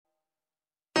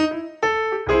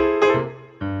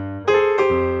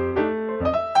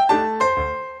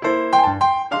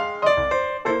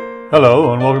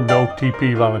Hello and welcome to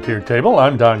OTP Volunteer Table.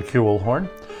 I'm Don Kuehlhorn.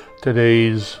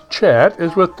 Today's chat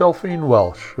is with Delphine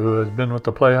Welch, who has been with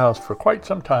the Playhouse for quite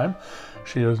some time.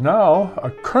 She is now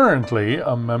currently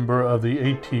a member of the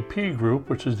ATP group,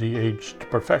 which is the Age to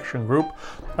Perfection group,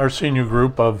 our senior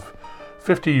group of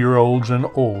 50-year-olds and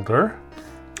older.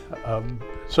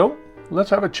 So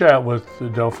let's have a chat with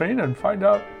Delphine and find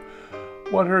out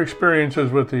what her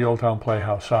experiences with the Old Town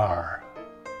Playhouse are.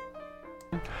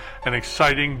 An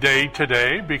exciting day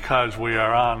today because we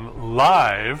are on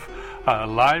live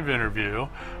interview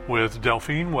with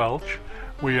Delphine Welch.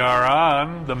 We are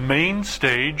on the main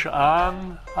stage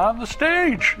on the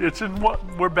stage.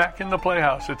 We're back in the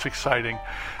Playhouse. It's exciting.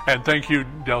 And thank you,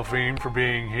 Delphine, for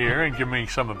being here and giving me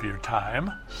some of your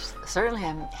time. Certainly,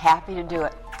 I'm happy to do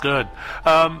it. Good.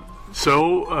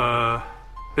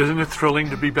 Isn't it thrilling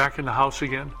to be back in the house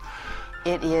again?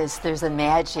 It is. There's a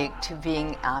magic to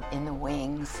being in the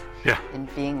wings. Yeah. And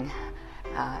being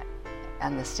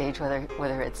on the stage,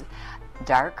 whether it's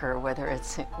dark or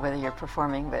whether you're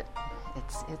performing, but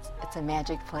it's a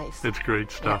magic place. It's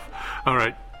great stuff. Yeah. All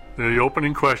right. The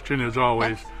opening question is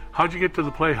always, yes. How'd you get to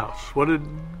the Playhouse?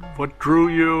 What drew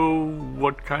you?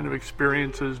 What kind of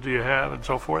experiences do you have, and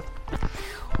so forth?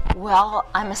 Well,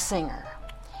 I'm a singer,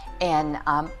 and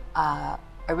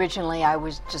originally I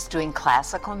was just doing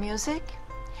classical music,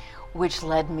 which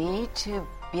led me to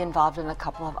be involved in a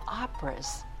couple of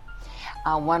operas.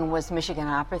 One was Michigan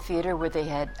Opera Theater, where they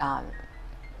had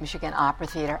Michigan Opera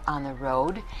Theater on the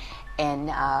road,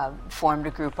 and formed a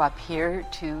group up here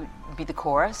to be the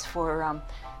chorus for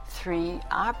 3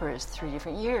 operas, 3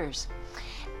 different years.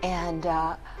 And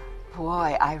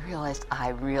boy, I realized I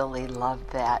really loved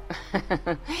that.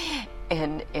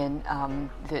 and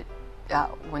that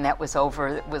when that was over,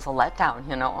 it was a letdown,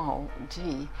 oh,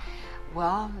 gee.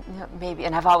 Well, maybe,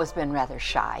 and I've always been rather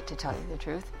shy, to tell you the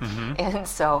truth, and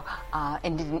so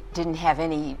and didn't have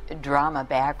any drama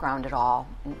background at all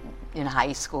in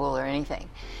high school or anything.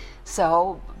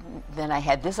 So then I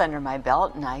had this under my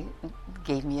belt, and I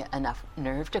gave me enough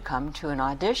nerve to come to an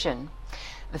audition.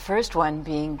 The first one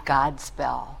being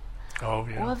Godspell. Oh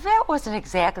yeah. Well, that wasn't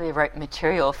exactly the right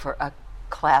material for a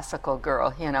classical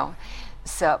girl,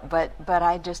 So, but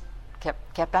I just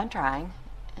kept on trying.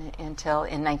 Until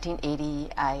in 1980,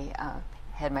 I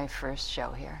had my first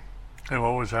show here. And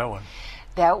what was that one?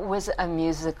 That was a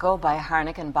musical by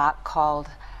Harnick and Bach called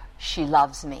She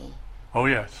Loves Me. Oh,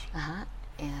 yes.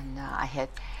 And I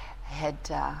had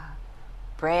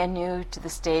brand new to the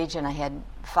stage, and I had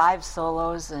 5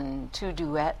 solos and 2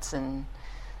 duets and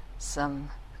some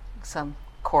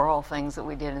choral things that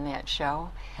we did in that show.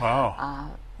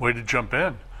 Wow. Way to jump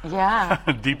in. Yeah.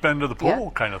 Deep end of the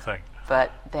pool kind of thing.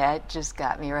 But that just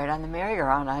got me right on the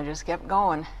merry-go-round. I just kept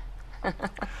going.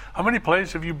 How many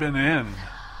plays have you been in?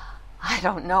 I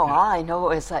don't know. All I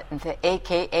know is that the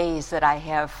AKAs that I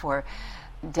have for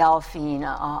Delphine,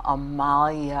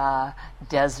 Amalia,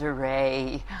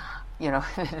 Desiree,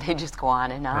 they just go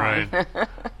on and on.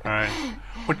 Right.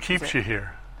 What keeps you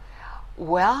here?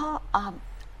 Well,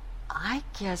 I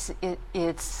guess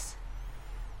it's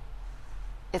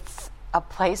a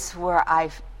place where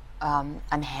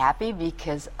I'm happy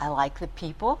because I like the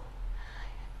people.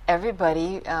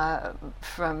 Everybody,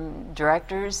 from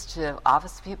directors to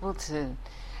office people to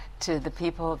the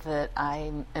people that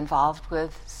I'm involved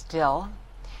with still,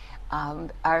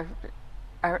 are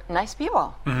nice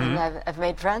people, and I've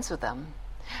made friends with them.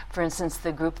 For instance,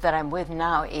 the group that I'm with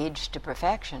now, Age to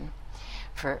Perfection,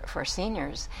 for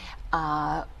seniors,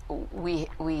 we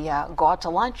go out to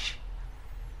lunch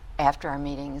after our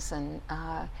meetings, and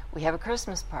we have a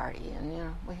Christmas party,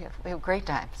 and we have great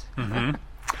times.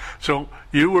 So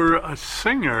you were a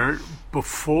singer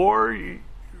before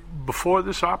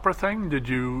this opera thing. Did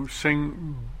you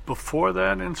sing before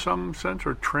that in some sense,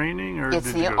 or training, or it's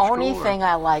did the you go to only school, thing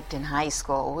I liked in high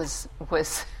school was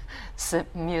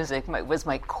music. Was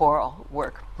my choral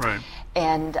work. Right.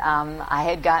 And I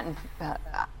had gotten.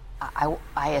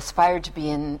 I aspired to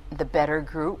be in the better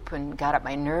group and got up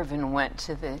my nerve and went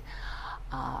to the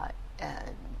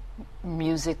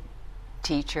music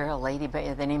teacher, a lady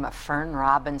by the name of Fern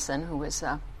Robinson, who was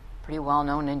pretty well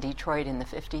known in Detroit in the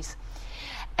 50s.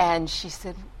 And she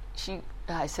said,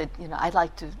 I said, I'd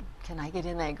like to, can I get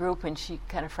in that group? And she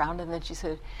kind of frowned, and then she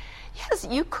said, yes,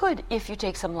 you could if you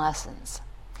take some lessons.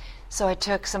 So I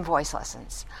took some voice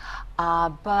lessons.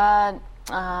 But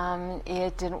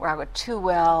it didn't work out too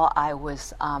well. I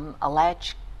was a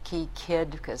latchkey kid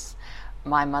because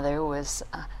my mother was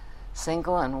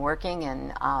single and working,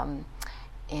 and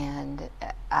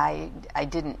I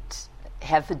didn't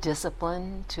have the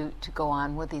discipline to go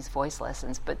on with these voice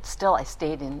lessons, but still I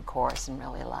stayed in chorus and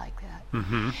really liked that.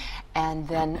 Mm-hmm. And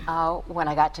then when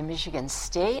I got to Michigan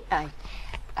State,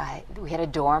 we had a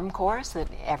dorm course that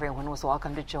everyone was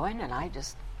welcome to join, and I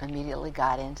just immediately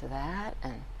got into that,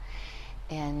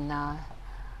 and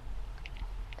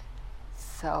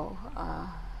so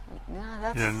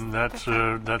yeah, that's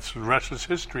the rest is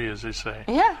history, as they say.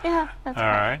 Yeah, that's all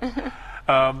right.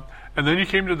 And then you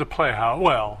came to the Playhouse.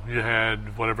 Well, you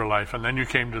had whatever life, and then you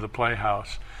came to the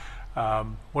Playhouse.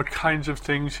 What kinds of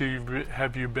things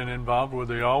have you been involved? Were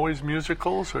they always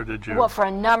musicals, or did you? Well, for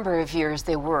a number of years,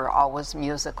 they were always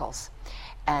musicals,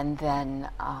 and then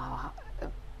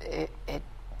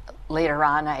later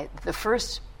on, the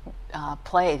first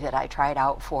play that I tried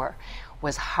out for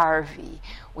was Harvey,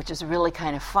 which is really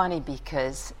kind of funny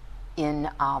because in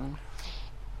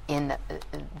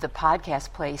the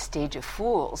podcast play Stage of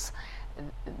Fools,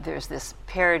 there's this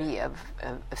parody of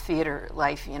theater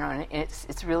life, and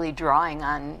it's really drawing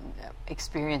on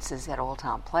experiences at Old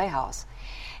Town Playhouse,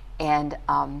 and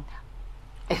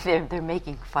they're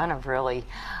making fun of really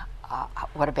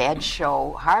what a bad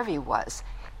show Harvey was,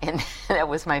 and that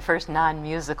was my first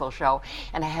non-musical show,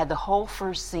 and I had the whole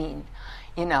first scene,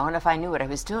 and if I knew what I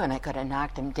was doing, I could have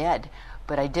knocked him dead,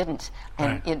 but I didn't,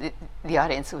 and right. The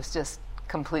audience was just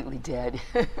completely dead.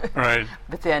 Right.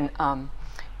 But then,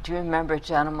 do you remember a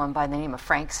gentleman by the name of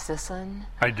Frank Sisson?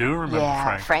 I do remember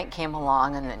Frank. Frank came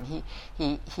along, and then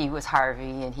he was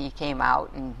Harvey, and he came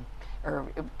out, or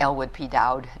Elwood P.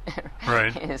 Dowd,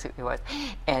 right, is who he was,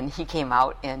 and he came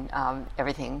out, and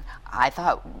everything I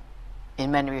thought, in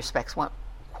many respects, went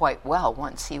quite well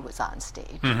once he was on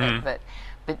stage. Mm-hmm. But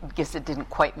I guess it didn't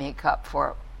quite make up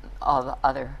for all the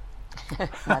other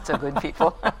not so good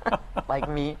people like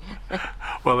me.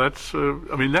 Well, that's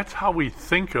how we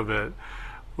think of it.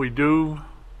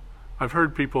 I've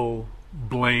heard people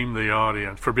blame the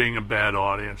audience for being a bad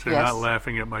audience. They're not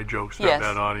laughing at my jokes, they're a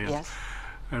bad audience. Yes.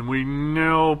 And we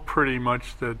know pretty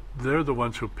much that they're the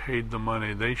ones who paid the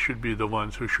money. They should be the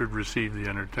ones who should receive the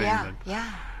entertainment.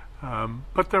 Yeah.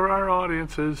 But there are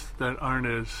audiences that aren't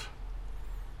as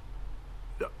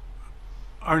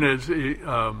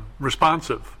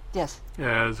responsive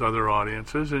as other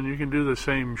audiences, and you can do the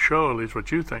same show, at least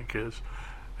what you think is,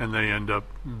 and they end up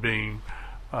being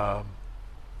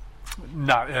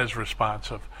not as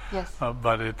responsive. Yes.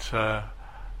 But it's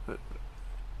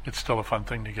still a fun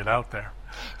thing to get out there.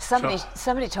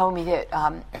 Somebody told me that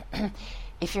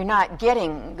if you're not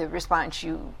getting the response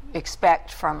you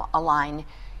expect from a line,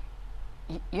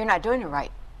 you're not doing it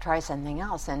right. Try something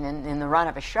else, and in the run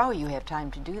of a show, you have time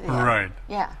to do that. Right.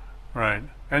 Yeah. Right.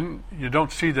 And you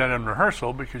don't see that in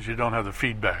rehearsal because you don't have the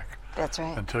feedback. That's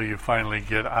right. Until you finally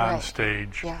get on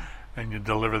stage and you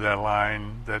deliver that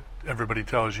line that everybody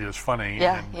tells you is funny,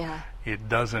 and it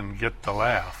doesn't get the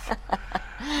laugh.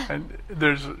 And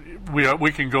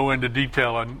we can go into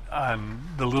detail on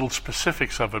the little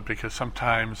specifics of it, because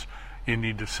sometimes you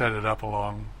need to set it up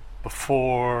along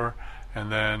before,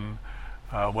 and then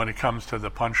when it comes to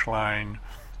the punchline,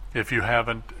 if you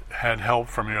haven't had help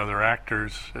from the other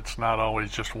actors, it's not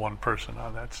always just one person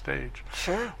on that stage.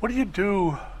 Sure. What do you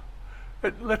do?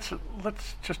 Let's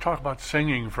just talk about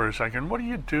singing for a second. What do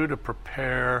you do to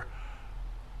prepare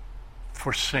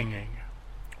for singing?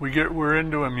 We're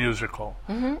into a musical.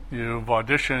 Mm-hmm. You've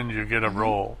auditioned, you get a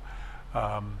role,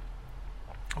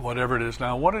 whatever it is.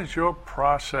 Now, what is your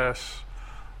process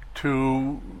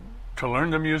to learn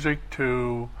the music,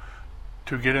 to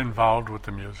get involved with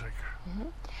the music? Mm-hmm.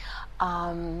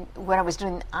 When I was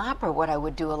doing opera, what I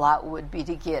would do a lot would be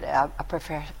to get a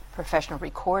professional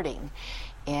recording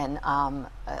and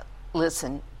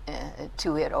listen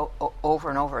to it over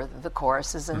and over, the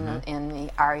choruses and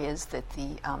the arias that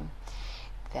the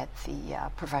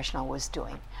professional was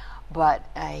doing. But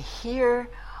here,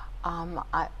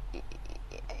 I've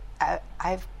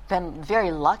been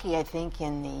very lucky, I think,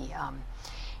 in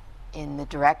the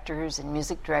directors and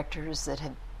music directors that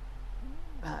have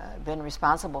been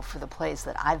responsible for the plays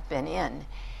that I've been in,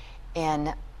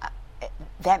 and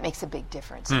that makes a big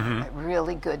difference. A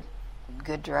really good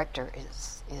director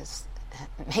is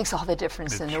makes all the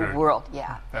difference in the world.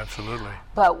 Yeah, absolutely.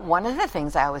 But one of the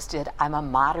things I always did, I'm a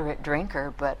moderate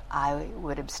drinker, but I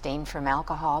would abstain from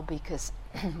alcohol because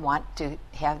I want to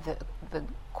have the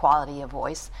quality of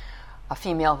voice, a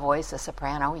female voice, a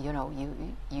soprano. You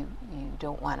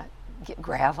don't want to get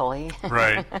gravelly.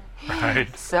 Right.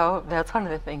 So that's one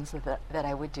of the things that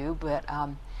I would do, but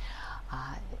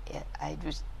I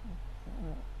just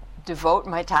devote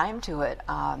my time to it.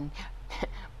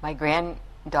 My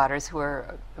granddaughters, who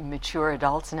are mature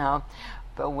adults now,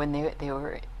 but when they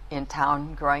were in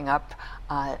town growing up,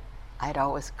 I'd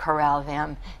always corral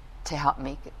them to help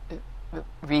me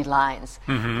read lines.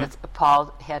 Mm-hmm.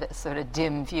 Paul had a sort of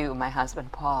dim view, my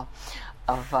husband Paul,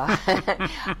 of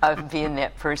of being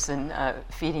that person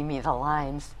feeding me the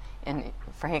lines. And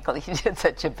frankly, he did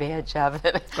such a bad job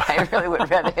that I really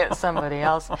would rather have somebody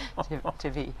else to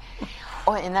be.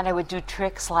 Oh, and then I would do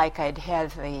tricks like I'd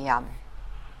have a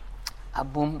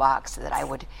boom box that I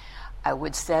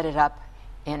would set it up,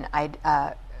 and I'd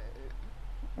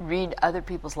read other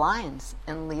people's lines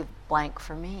and leave blank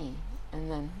for me,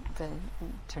 and then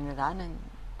turn it on and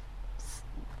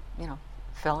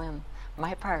fill in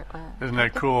my part. Isn't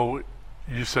that cool?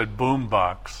 You said boom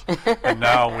box, and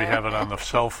now we have it on the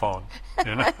cell phone.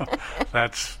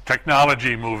 That's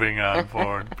technology moving on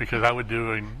forward, because I would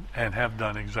do and have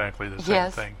done exactly the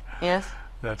same thing. Yes.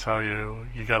 That's how you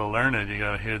got to learn it. You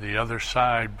got to hear the other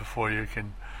side before you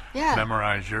can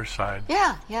memorize your side.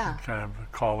 Yeah. Kind of a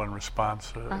call and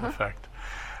response effect.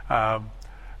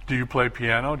 Do you play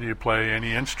piano? Do you play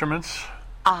any instruments?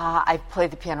 I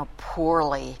played the piano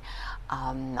poorly.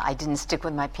 I didn't stick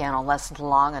with my piano lessons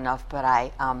long enough,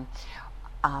 but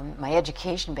my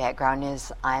education background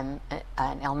is I'm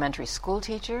an elementary school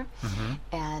teacher,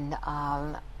 and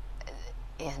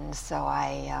so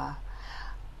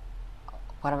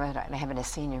what am I doing? I'm having a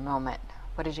senior moment.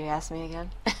 What did you ask me again?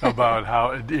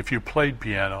 About if you played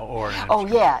piano or an Oh,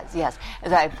 instrument. yes.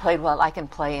 As I played, well, I can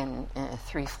play in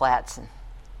 3 flats and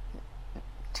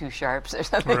 2 sharps or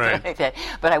something like that.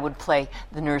 But I would play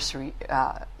the nursery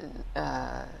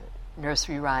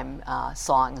rhyme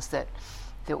songs that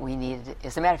we needed.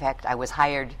 As a matter of fact, I was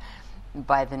hired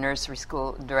by the nursery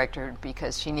school director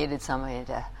because she needed somebody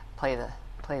to play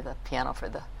the piano for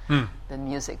the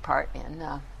music part, and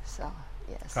so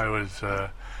yes. I was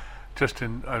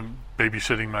I'm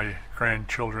babysitting my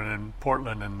grandchildren in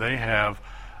Portland, and they have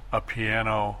a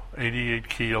piano,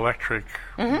 88-key electric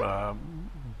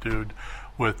dude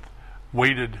with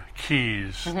weighted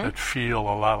keys that feel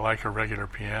a lot like a regular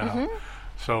piano.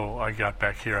 So I got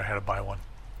back here, I had to buy one.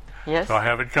 Yes. So I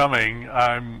have it coming.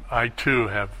 I too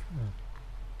have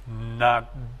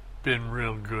not been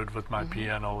real good with my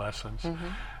piano lessons,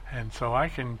 and so I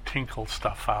can tinkle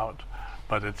stuff out,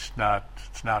 but it's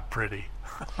not pretty.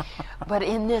 But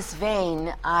in this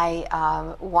vein,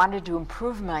 I wanted to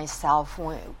improve myself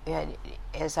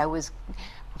as I was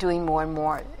doing more and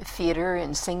more theater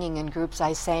and singing in groups.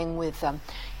 I sang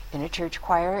in a church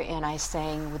choir, and I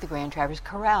sang with the Grand Traverse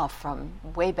Chorale from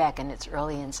way back in its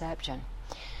early inception.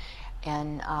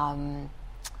 And and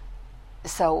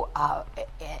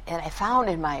I found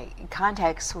in my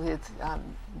contacts with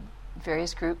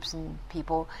various groups and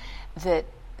people that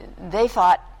they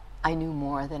thought I knew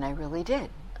more than I really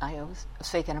did. I was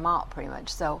faking them out pretty much.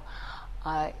 So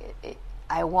I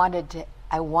wanted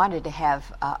to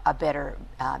have a better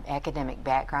academic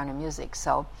background in music.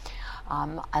 So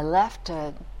I left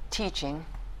teaching,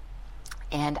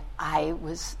 and I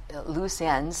was loose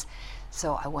ends.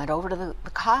 So I went over to the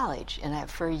college, and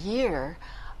for a year,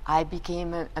 I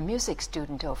became a music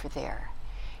student over there.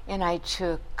 And I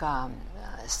took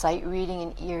sight reading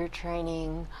and ear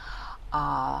training,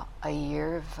 a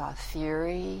year of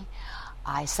theory.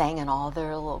 I sang in all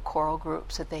their little choral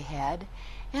groups that they had.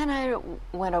 And I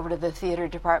went over to the theater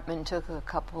department and took a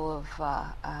couple of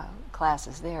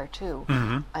classes there, too.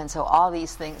 And so all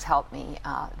these things helped me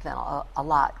then a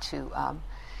lot to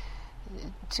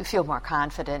feel more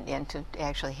confident and to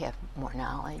actually have more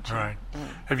knowledge. Right.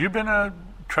 Have you been a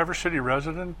Traverse City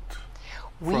resident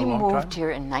for a long moved time?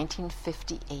 here in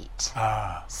 1958.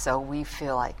 So we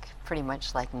feel pretty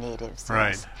much like natives.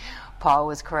 Right. Yes. Paul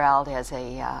was corralled as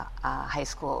a high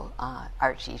school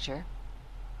art teacher.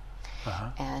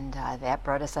 And that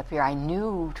brought us up here. I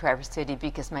knew Traverse City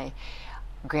because my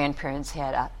grandparents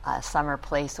had a summer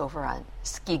place over on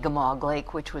Skeegamog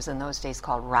Lake, which was in those days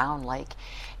called Round Lake.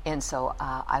 And so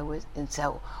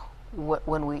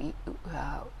when we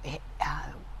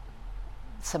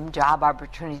some job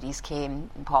opportunities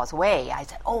came Paul's way, I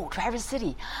said, "Oh, Traverse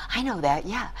City, I know that.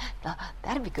 Yeah,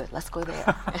 that'd be good. Let's go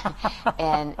there."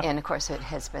 and of course, it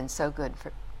has been so good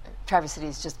for. Traverse City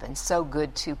has just been so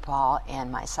good to Paul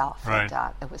and myself. Right.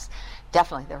 That it was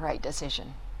definitely the right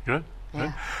decision. Good. Yeah.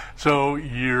 Good. So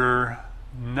you're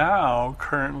now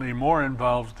currently more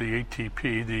involved with the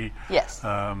ATP. Yes.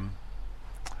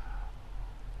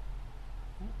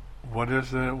 What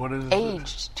is it?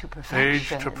 Age to Perfection. Age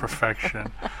to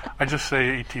Perfection. I just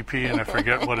say ATP and I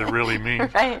forget what it really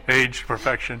means. Right. Age to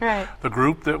Perfection. Right. The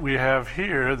group that we have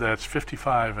here that's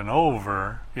 55 and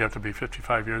over, you have to be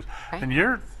 55 years, Right. and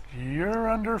you're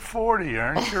under 40,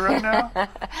 aren't you, right now?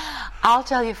 I'll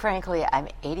tell you frankly, I'm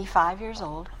 85 years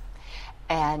old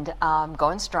and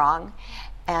going strong.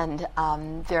 And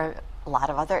there are a lot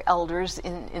of other elders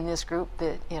in this group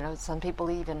that, some people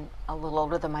even a little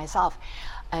older than myself.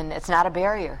 And it's not a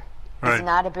barrier. Right. It's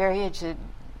not a barrier to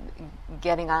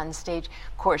getting on stage.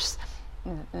 Of course,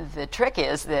 the trick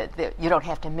is that you don't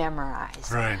have to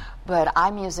memorize. Right. But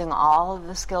I'm using all of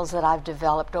the skills that I've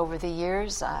developed over the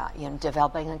years,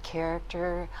 developing a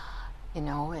character,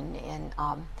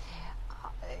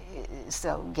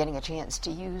 so getting a chance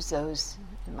to use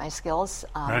my skills.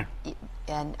 Right.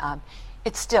 And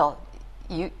it's still,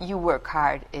 you work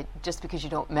hard. Just because you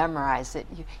don't memorize it,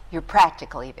 you're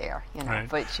practically there, Right.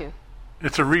 But you...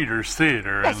 It's a reader's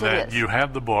theater, Yes, and it that is. you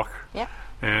have the book. Yeah.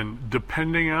 And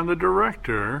depending on the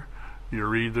director,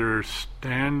 you're either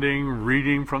standing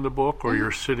reading from the book, or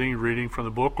you're sitting reading from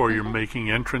the book, or you're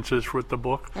making entrances with the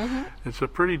book. It's a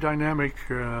pretty dynamic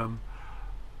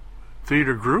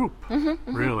theater group,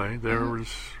 really. There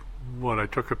was, I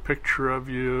took a picture of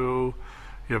you.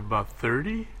 You have about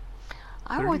 30?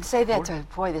 I would say that,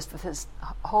 this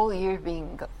whole year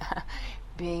being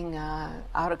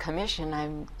out of commission,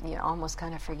 I'm almost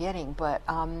kind of forgetting. But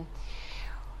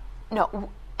no,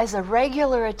 as a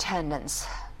regular attendance,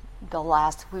 the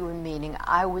last we were meeting,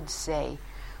 I would say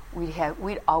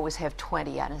we'd always have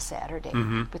 20 on a Saturday,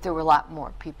 but there were a lot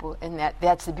more people, and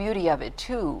that's the beauty of it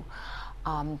too,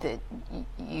 that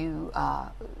you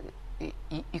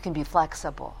can be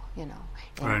flexible,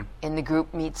 Right. And the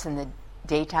group meets in the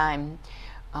daytime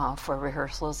for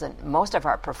rehearsals, and most of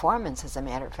our performance, as a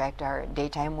matter of fact, are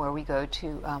daytime, where we go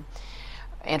to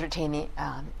entertain the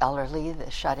elderly,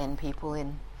 the shut-in people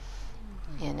in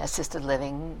assisted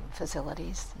living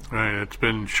facilities. Right, it's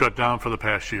been shut down for the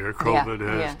past year. COVID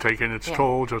has taken its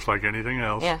toll, just like anything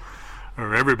else,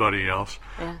 or everybody else.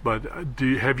 Yeah. But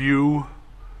have you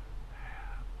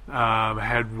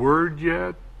had word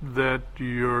yet that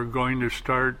you're going to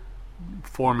start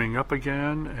forming up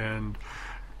again and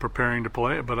preparing to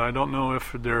play? But I don't know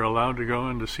if they're allowed to go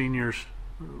into seniors'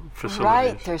 facilities.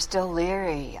 Right, they're still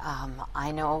leery.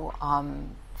 I know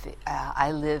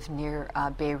I live near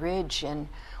Bay Ridge, and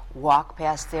walk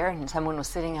past there, and someone was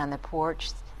sitting on the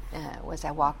porch.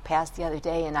 I walked past the other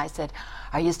day, and I said,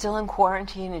 "Are you still in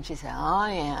quarantine?" And she said, "Oh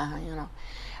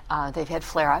yeah, they've had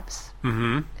flare-ups."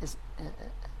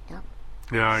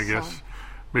 Yeah, I guess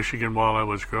Michigan, while I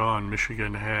was gone,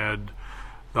 Michigan had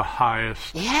the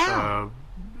highest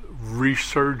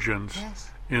resurgence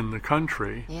in the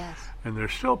country. Yes. And they're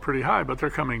still pretty high, but they're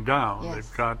coming down. Yes.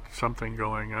 They've got something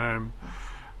going.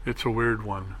 It's a weird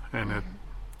one, and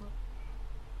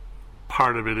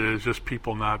part of it is just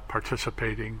people not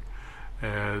participating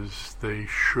as they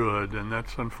should, and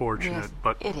that's unfortunate. Yes,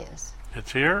 but it is.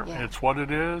 It's here. Yeah. It's what it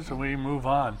is, and we move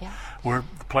on. Yeah.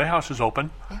 The Playhouse is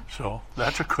open, so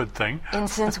that's a good thing. And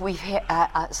since we've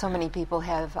so many people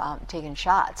have taken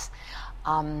shots,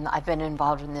 I've been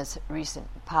involved in this recent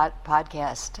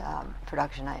podcast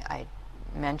production I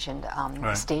mentioned,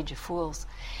 Stage of Fools,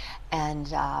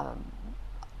 and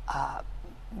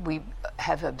we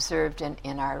have observed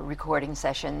in our recording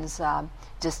sessions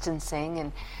distancing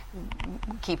and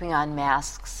keeping on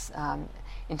masks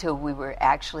until we were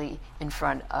actually in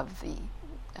front of the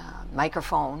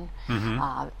microphone,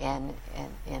 and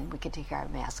we could take our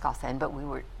mask off then, but we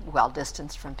were well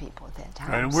distanced from people at that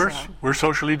time. And we're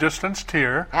socially distanced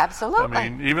here. Absolutely. I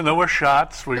mean, even though we're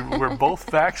shots, we're both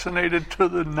vaccinated to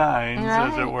the nines,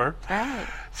 as it were. Right.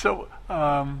 So,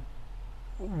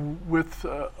 with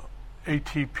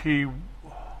ATP,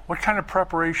 what kind of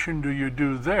preparation do you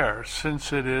do there,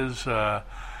 since it is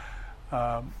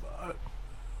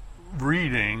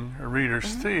reading, a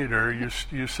reader's theater?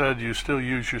 You said you still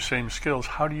use your same skills.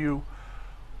 How do you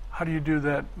do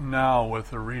that now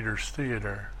with a reader's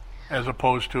theater, as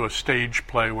opposed to a stage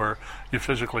play where you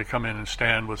physically come in and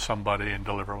stand with somebody and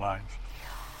deliver lines?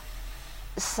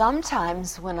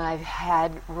 Sometimes when I've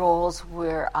had roles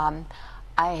where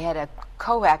I had a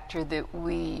co-actor that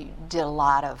we did a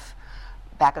lot of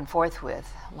back and forth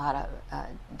with, a lot of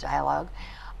dialogue,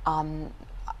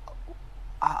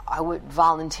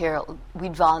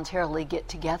 we'd voluntarily get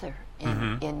together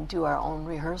and do our own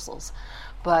rehearsals.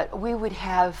 But we would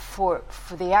have, for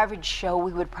the average show,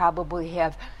 we would probably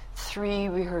have 3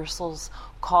 rehearsals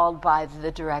called by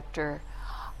the director,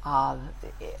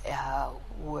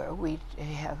 where we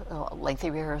have lengthy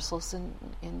rehearsals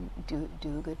and do a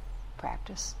good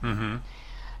practice. And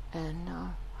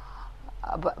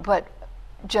but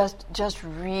just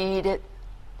read it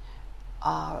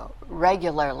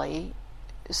regularly,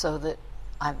 so that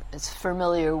I'm as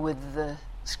familiar with the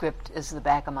script as the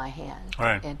back of my hand.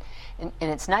 Right. And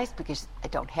it's nice because I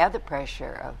don't have the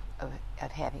pressure of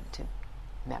having to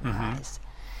memorize,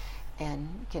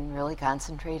 and can really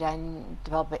concentrate on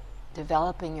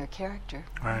developing your character.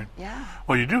 Right. Yeah.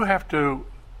 Well, you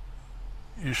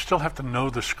still have to know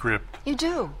the script. You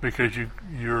do. Because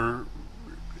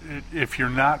if you're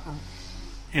not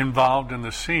involved in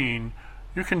the scene,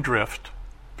 you can drift.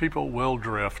 People will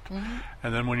drift. Mm-hmm.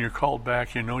 And then when you're called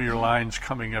back, you know your line's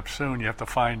coming up soon. You have to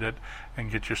find it and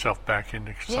get yourself back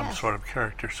into some sort of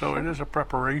character. So it is a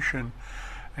preparation,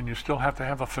 and you still have to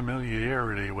have a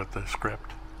familiarity with the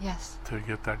script. Yes. To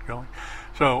get that going.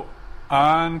 So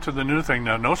on to the new thing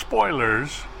now. No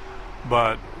spoilers,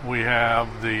 but we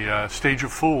have the Stage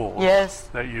of Fools. Yes.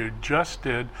 That you just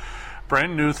did.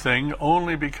 Brand new thing,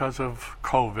 only because of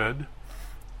COVID,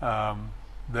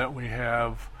 that we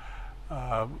have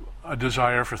a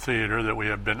desire for theater that we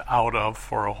have been out of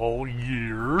for a whole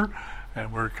year,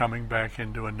 and we're coming back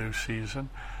into a new season.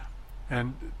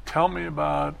 And tell me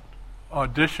about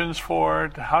auditions for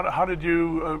it. How did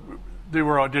you... there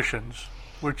were auditions,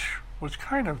 which was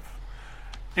kind of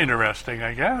interesting,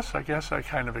 I guess. I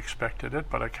kind of expected it,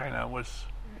 but I kind of was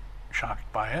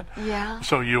shocked by it. Yeah.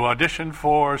 So you auditioned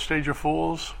for Stage of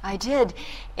Fools? I did.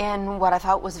 And what I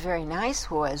thought was very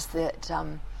nice was that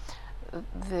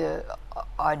the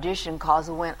audition calls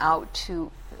went out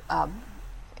to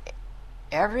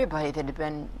everybody that had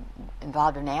been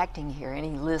involved in acting here,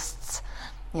 any lists,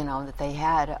 that they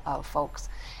had of folks.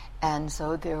 And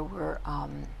so there were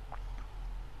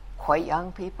quite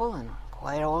young people and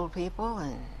quite old people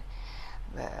and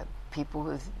people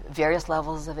with various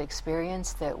levels of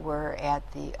experience that were at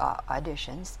the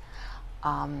auditions.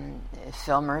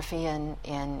 Phil Murphy and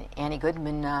Annie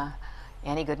Goodman,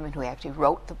 who actually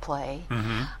wrote the play,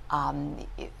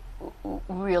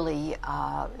 really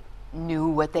knew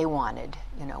what they wanted.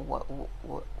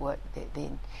 What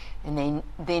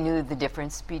they knew the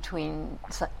difference between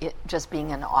it just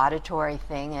being an auditory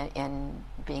thing and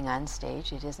being on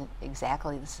stage. It isn't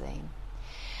exactly the same.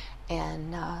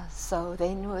 And so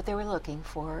they knew what they were looking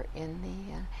for in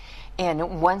the...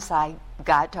 and once I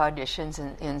got to auditions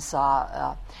and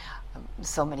saw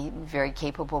so many very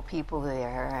capable people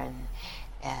there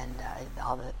and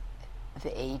all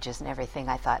the ages and everything,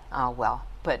 I thought, oh, well,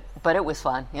 but it was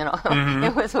fun, Mm-hmm.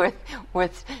 It was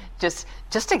worth just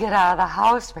to get out of the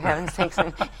house, for heaven's sakes,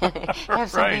 and have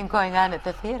something going on at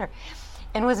the theater.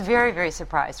 And was very, very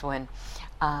surprised when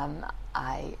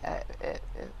I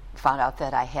found out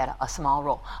that I had a small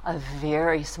role, a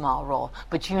very small role.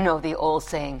 But the old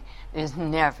saying, there's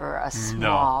never a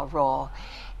small role.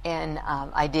 And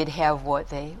I did have what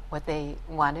they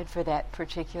wanted for that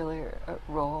particular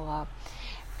role.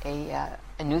 A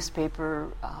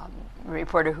newspaper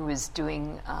reporter who was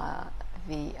doing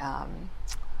the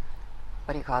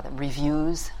what do you call them,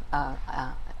 reviews, and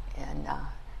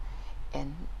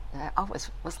it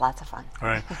was lots of fun.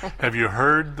 Right. Have you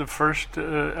heard the first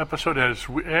episode? As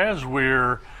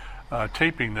we're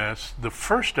taping this, the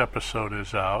first episode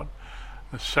is out.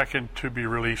 The second to be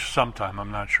released sometime.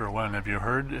 I'm not sure when. Have you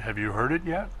heard it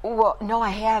yet? Well, no,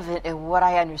 I haven't. And what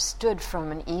I understood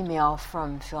from an email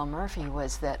from Phil Murphy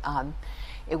was that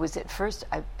it was at first,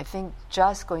 I think,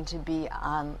 just going to be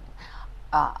on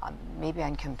maybe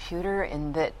on computer,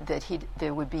 and that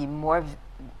there would be more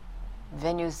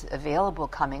venues available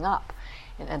coming up.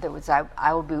 In other words,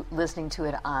 I will be listening to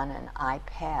it on an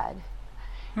iPad,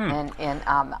 and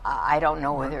I don't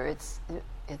know whether it's.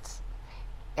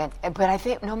 But I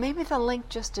think, no, maybe the link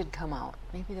just did come out.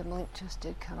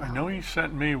 I know he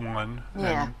sent me one.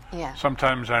 Yeah.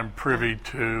 Sometimes I'm privy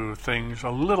to things a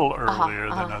little earlier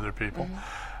than other people.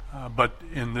 Mm-hmm. But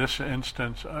in this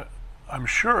instance, I'm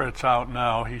sure it's out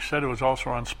now. He said it was also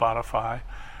on Spotify.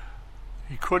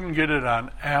 He couldn't get it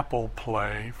on Apple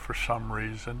Play for some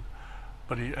reason.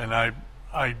 But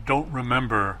I don't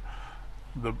remember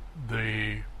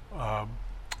the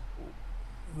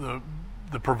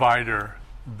provider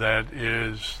that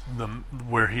is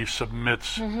where he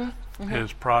submits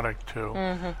his product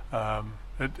to.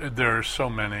 There are so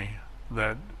many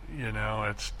that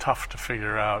it's tough to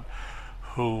figure out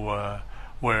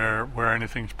where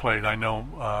anything's played. I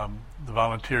know the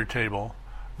Volunteer Table,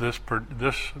 this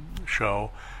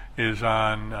show is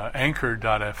on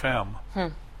Anchor.fm,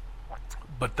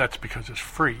 but that's because it's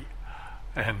free,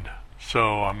 and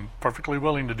so I'm perfectly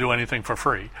willing to do anything for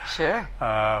free. Sure.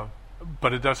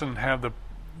 But it doesn't have the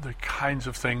kinds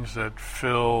of things that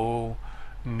Phil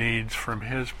needs from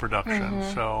his production.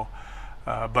 So,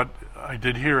 but I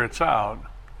did hear it's out.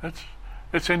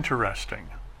 It's interesting.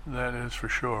 That is for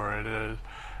sure. It is.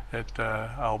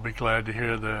 I'll be glad to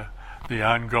hear the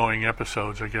ongoing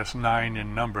episodes. I guess 9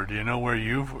 in number. Do you know where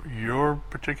your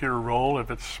particular role? If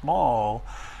it's small,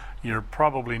 you're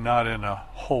probably not in a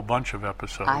whole bunch of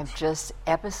episodes. I'm just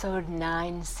episode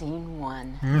 9, scene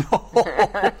 1. No,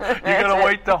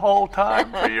 wait the whole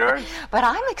time for yours? But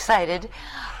I'm excited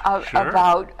Sure.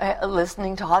 about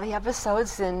listening to all the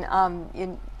episodes and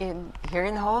in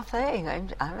hearing the whole thing.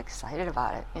 I'm excited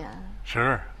about it. Yeah.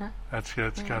 Sure. That's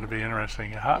got to be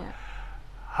interesting.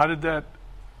 How did that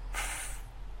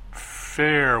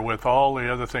fare with all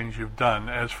the other things you've done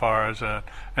as far as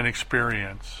an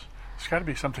experience? It's got to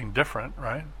be something different,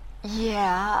 right?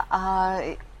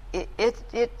 Yeah. It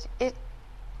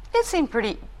seemed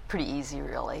pretty easy,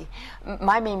 really.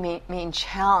 My main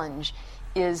challenge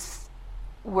is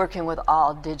working with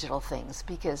all digital things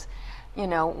because,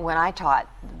 when I taught,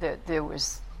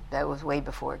 that was way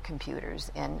before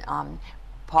computers, and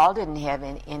Paul didn't have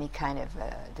any kind of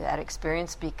that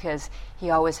experience because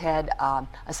he always had a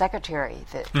secretary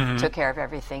that took care of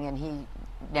everything, and he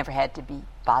never had to be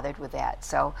bothered with that.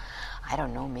 So, I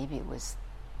don't know, maybe it was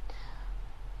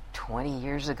 20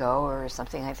 years ago or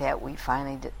something like that, we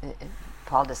finally,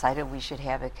 Paul decided we should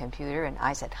have a computer, and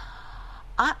I said,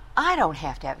 I don't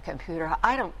have to have a computer.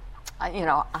 I don't,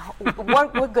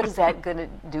 what good is that going to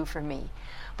do for me?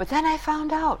 But then I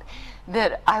found out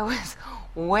that I was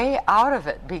way out of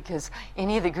it because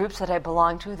any of the groups that I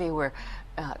belonged to, they were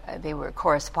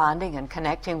corresponding and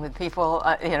connecting with people,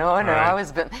 and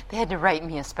Right. they had to write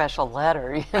me a special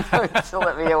letter, to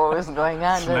let me know what was going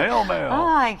on. Snail mail. Oh,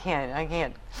 I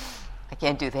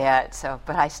can't do that. So,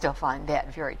 but I still find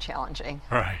that very challenging.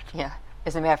 Right. Yeah.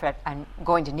 As a matter of fact, I'm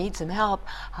going to need some help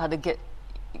how to get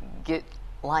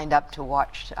lined up to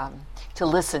watch, to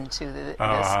listen to this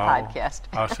podcast.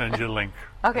 I'll send you a link.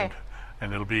 Okay.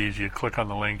 And it'll be easy. You click on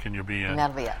the link and you'll be in. And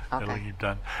that'll be it. Okay. It'll be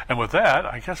done. And with that,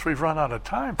 I guess we've run out of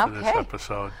time for this Okay.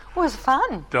 episode. It was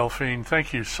fun. Delphine,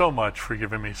 thank you so much for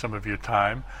giving me some of your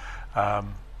time.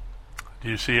 Do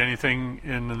you see anything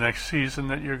in the next season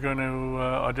that you're going to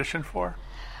audition for?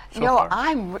 So far?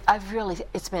 I've really,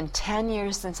 it's been 10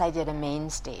 years since I did a main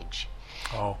stage.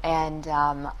 Oh. And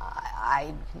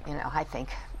I think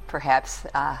perhaps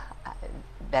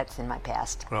that's in my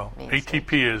past. Well, main ATP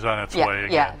stage. is on its Yeah, way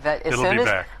again. yeah. But as It'll soon be as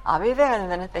back. I'll be there the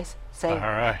minute they say All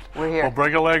right. we're here. Well,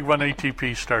 break a leg when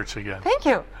ATP starts again. Thank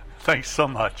you. Thanks so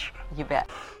much. You bet.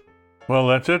 Well,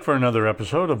 that's it for another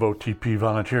episode of OTP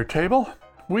Volunteer Table.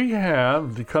 We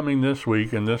have coming this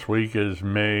week, and this week is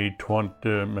May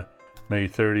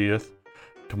 30th.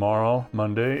 Tomorrow,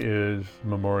 Monday, is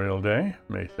Memorial Day,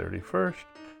 May 31st.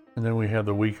 And then we have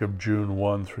the week of June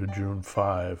 1 through June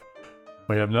 5.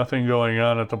 We have nothing going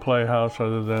on at the Playhouse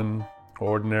other than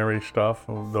ordinary stuff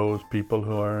of those people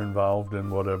who are involved in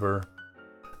whatever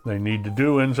they need to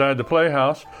do inside the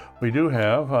Playhouse. We do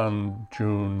have on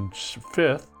June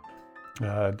 5th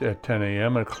at 10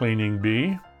 a.m. a cleaning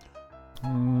bee.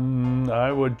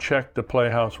 I would check the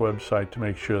Playhouse website to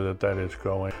make sure that is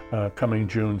going. Coming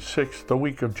June 6th, the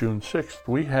week of June 6th,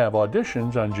 we have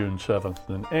auditions on June 7th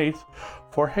and 8th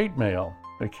for Hate Mail,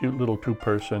 a cute little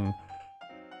two-person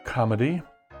comedy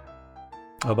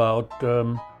about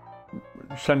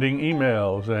sending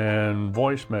emails and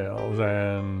voicemails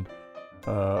and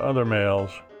other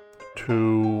mails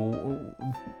to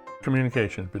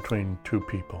communications between two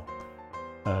people.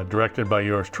 Directed by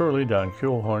yours truly, Don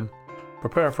Kuehlhorn.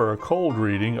 Prepare for a cold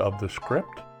reading of the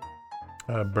script.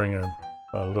 Bring a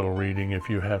little reading if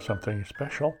you have something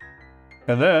special.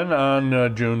 And then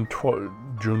on June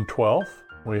 12th,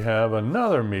 we have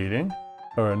another meeting,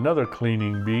 or another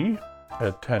cleaning bee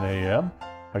at 10 a.m.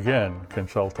 Again,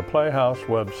 consult the Playhouse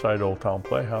website,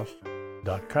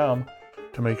 oldtownplayhouse.com,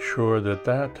 to make sure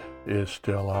that is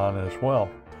still on as well.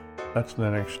 That's the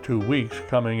next 2 weeks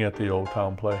coming at the Old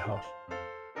Town Playhouse.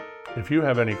 If you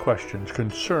have any questions,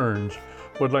 concerns,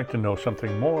 would like to know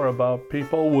something more about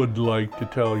people, would like to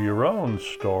tell your own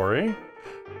story,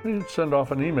 then send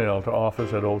off an email to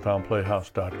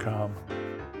office@oldtownplayhouse.com.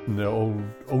 The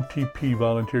OTP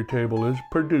Volunteer Table is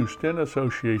produced in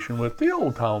association with the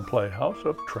Old Town Playhouse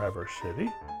of Traverse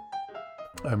City.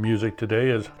 Our music today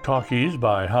is Talkies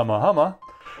by Humma Humma,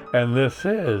 and this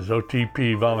is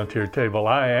OTP Volunteer Table.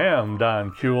 I am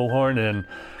Don Kuehlhorn, and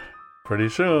pretty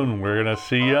soon we're going to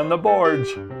see you on the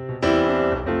boards.